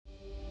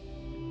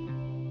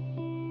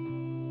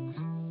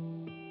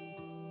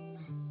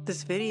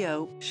This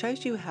video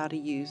shows you how to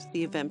use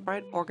the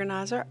Eventbrite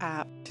Organizer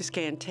app to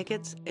scan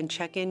tickets and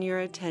check in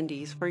your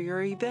attendees for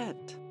your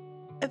event.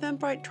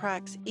 Eventbrite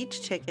tracks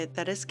each ticket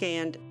that is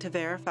scanned to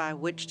verify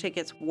which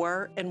tickets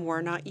were and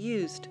were not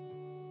used.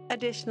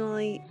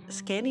 Additionally,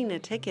 scanning a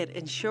ticket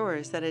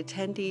ensures that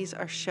attendees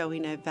are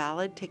showing a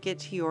valid ticket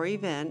to your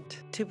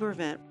event to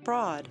prevent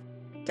fraud.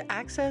 To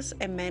access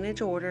and manage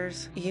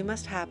orders, you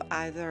must have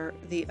either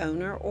the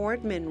owner or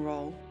admin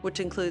role, which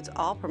includes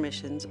all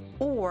permissions,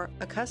 or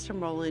a custom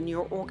role in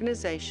your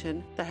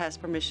organization that has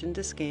permission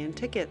to scan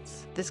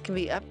tickets. This can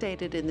be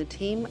updated in the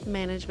team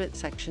management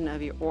section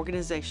of your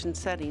organization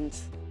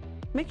settings.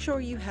 Make sure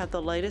you have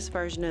the latest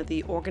version of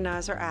the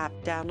Organizer app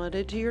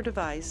downloaded to your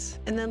device,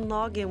 and then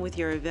log in with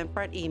your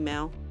Eventbrite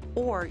email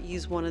or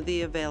use one of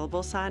the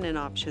available sign-in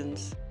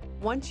options.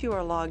 Once you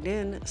are logged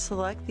in,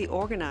 select the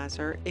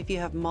organizer if you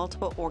have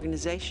multiple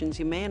organizations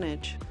you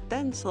manage.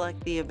 Then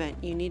select the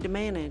event you need to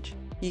manage.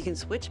 You can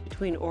switch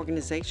between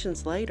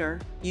organizations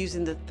later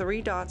using the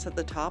three dots at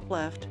the top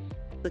left,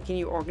 clicking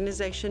your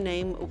organization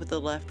name with the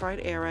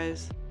left-right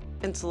arrows,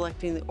 and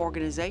selecting the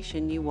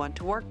organization you want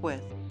to work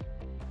with.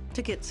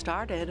 To get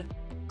started,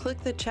 click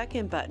the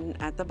check-in button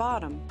at the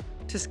bottom.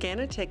 To scan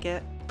a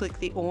ticket, click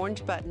the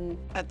orange button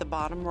at the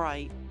bottom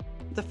right.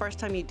 The first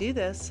time you do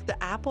this,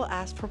 the app will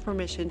ask for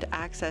permission to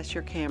access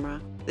your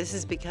camera. This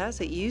is because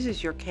it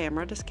uses your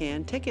camera to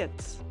scan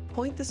tickets.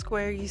 Point the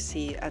square you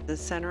see at the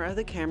center of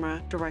the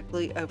camera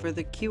directly over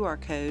the QR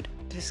code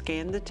to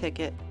scan the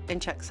ticket and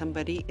check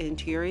somebody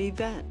into your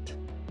event.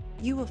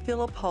 You will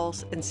feel a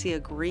pulse and see a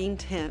green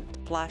tint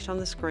flash on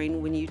the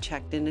screen when you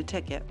checked in a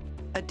ticket.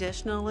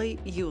 Additionally,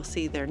 you will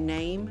see their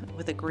name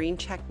with a green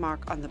check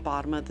mark on the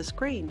bottom of the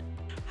screen.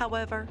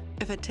 However,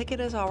 if a ticket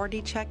is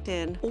already checked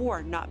in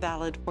or not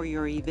valid for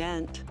your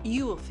event,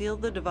 you will feel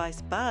the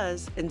device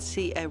buzz and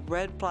see a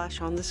red flash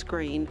on the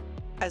screen,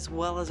 as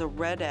well as a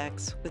red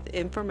X with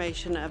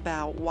information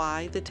about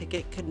why the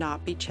ticket could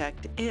not be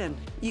checked in.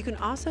 You can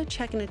also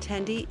check an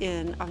attendee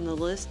in on the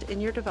list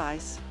in your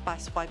device by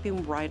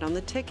swiping right on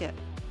the ticket,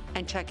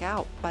 and check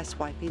out by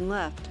swiping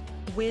left.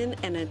 When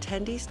an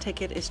attendee's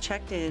ticket is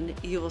checked in,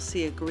 you will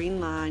see a green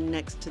line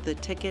next to the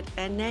ticket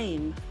and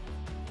name.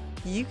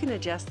 You can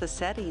adjust the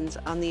settings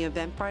on the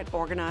Eventbrite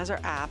Organizer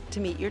app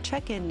to meet your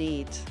check-in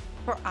needs.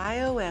 For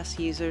iOS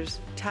users,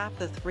 tap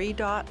the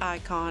three-dot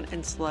icon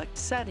and select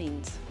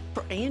Settings.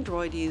 For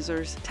Android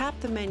users, tap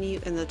the menu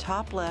in the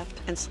top left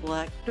and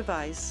select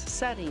Device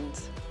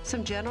Settings.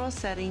 Some general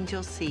settings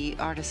you'll see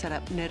are to set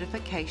up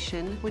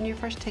notification when your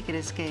first ticket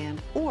is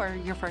scanned or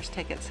your first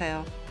ticket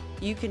sale.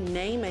 You can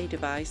name a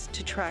device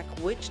to track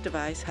which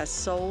device has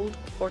sold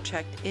or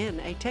checked in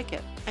a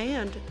ticket,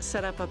 and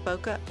set up a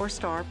bokeh or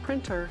star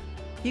printer.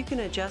 You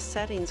can adjust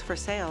settings for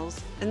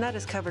sales, and that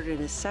is covered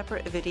in a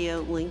separate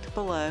video linked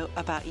below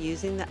about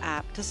using the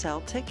app to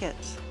sell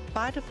tickets.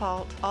 By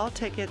default, all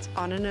tickets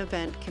on an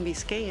event can be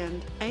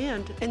scanned,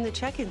 and in the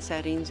check-in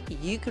settings,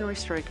 you can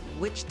restrict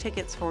which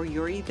tickets for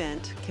your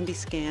event can be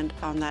scanned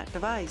on that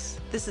device.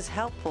 This is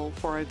helpful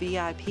for a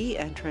VIP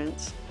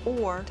entrance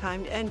or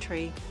timed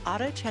entry.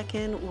 Auto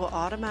check-in will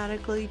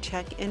automatically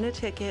check in a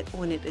ticket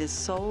when it is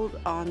sold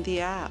on the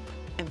app.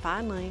 And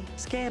finally,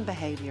 Scan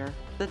Behaviour.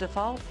 The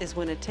default is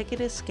when a ticket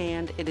is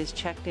scanned, it is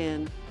checked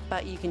in,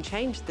 but you can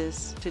change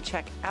this to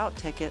check out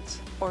tickets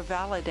or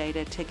validate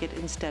a ticket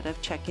instead of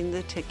checking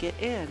the ticket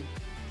in.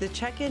 The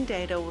check-in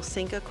data will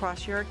sync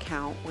across your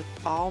account with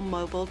all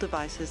mobile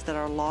devices that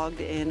are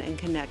logged in and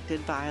connected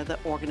via the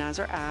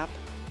Organizer app,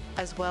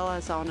 as well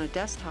as on a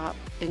desktop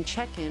in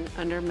check-in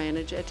under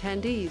Manage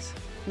Attendees.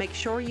 Make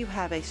sure you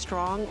have a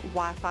strong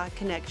Wi-Fi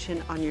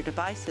connection on your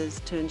devices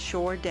to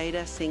ensure data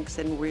syncs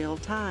in real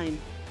time.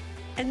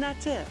 And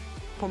that's it.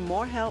 For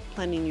more help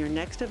planning your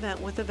next event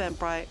with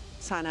Eventbrite,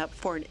 sign up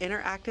for an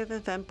interactive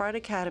Eventbrite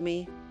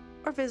Academy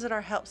or visit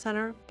our Help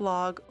Center,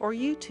 blog, or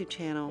YouTube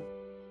channel.